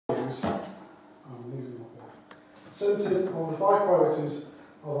centred on the 5 priorities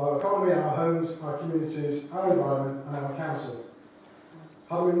of our economy, our homes, our communities, our environment and our council.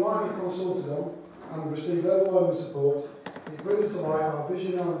 Having been widely consulted on and received overwhelming support, it brings to life our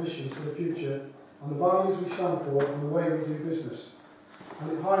vision and ambitions for the future and the values we stand for and the way we do business.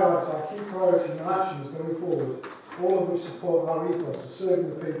 And it highlights our key priorities and actions going forward, all of which support our ethos of serving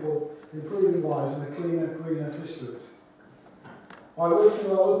the people, improving lives in a cleaner, greener district. By working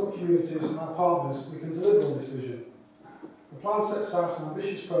with our local communities and our partners, we can deliver on this vision. The plan sets out an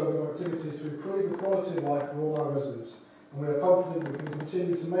ambitious programme of activities to improve the quality of life for all our residents, and we are confident we can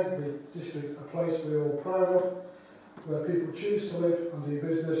continue to make the district a place we are all proud of, where people choose to live and do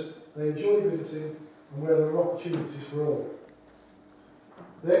business, they enjoy visiting, and where there are opportunities for all.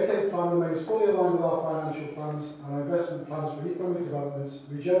 The NK plan remains fully aligned with our financial plans and our investment plans for economic development,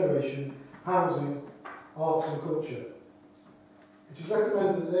 regeneration, housing, arts and culture. It is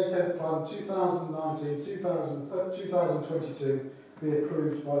recommended that the NK plan 2019-2022 be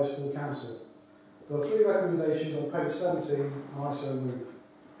approved by this full council. There are 3 recommendations on page 17 and I so move.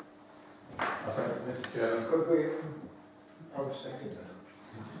 I thank you, Mr. Chairman. Could we... I would second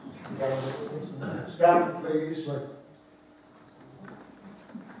that. Stand, please.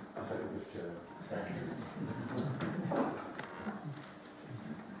 Thank you.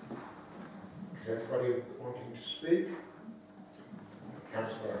 Is anybody wanting to speak?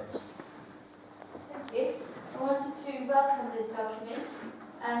 Councillor. Thank you. I wanted to welcome this document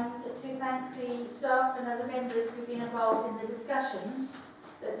and to thank the staff and other members who have been involved in the discussions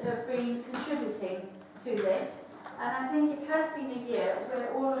that have been contributing to this. And I think it has been a year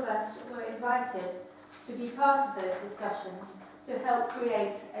where all of us were invited to be part of those discussions to help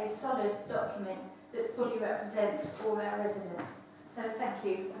create a solid document that fully represents all our residents. So thank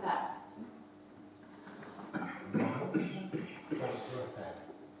you for that.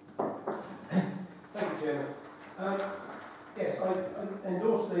 Thank you, Chairman. Yes, I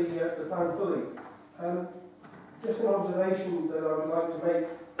endorse the plan fully. Just an observation that I would like to make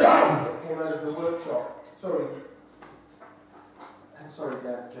that came out of the workshop. Sorry,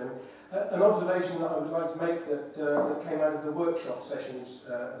 Chairman. An observation that I would like to make that came out of the workshop sessions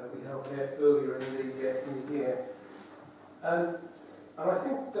that we held here earlier in the year. And I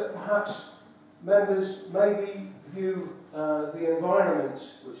think that perhaps members maybe view the environment,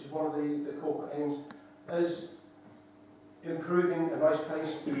 which is one of the corporate aims, as improving a nice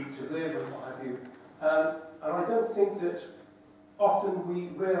place to live and what have you. And I don't think that often we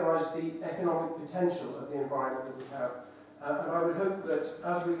realise the economic potential of the environment that we have. And I would hope that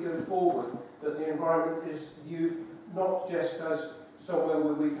as we go forward, that the environment is viewed not just as somewhere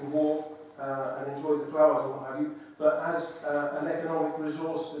where we can walk and enjoy the flowers and what have you, but as an economic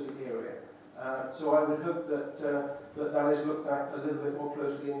resource for the area. So I would hope that that is looked at a little bit more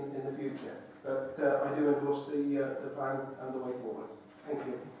closely in the future. But I do endorse the plan and the way forward. Thank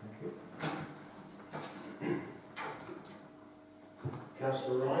you. Thank you.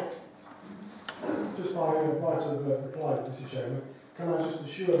 Councillor Wright. Just by right of reply, Mr. Chairman, can I just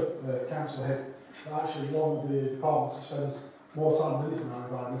assure Council Head that actually one of the departments that spends more time than anything on our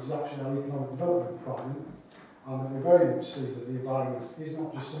environment is actually our Economic Development Department, and that we very much see that the environment is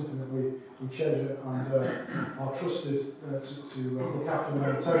not just something that we treasure and are trusted to look after,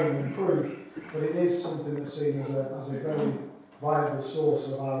 maintain and improve, but it is something that's seen as a very viable source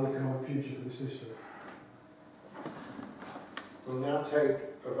of our economic future for this district. We'll now take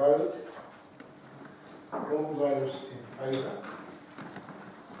a vote. All those in favour?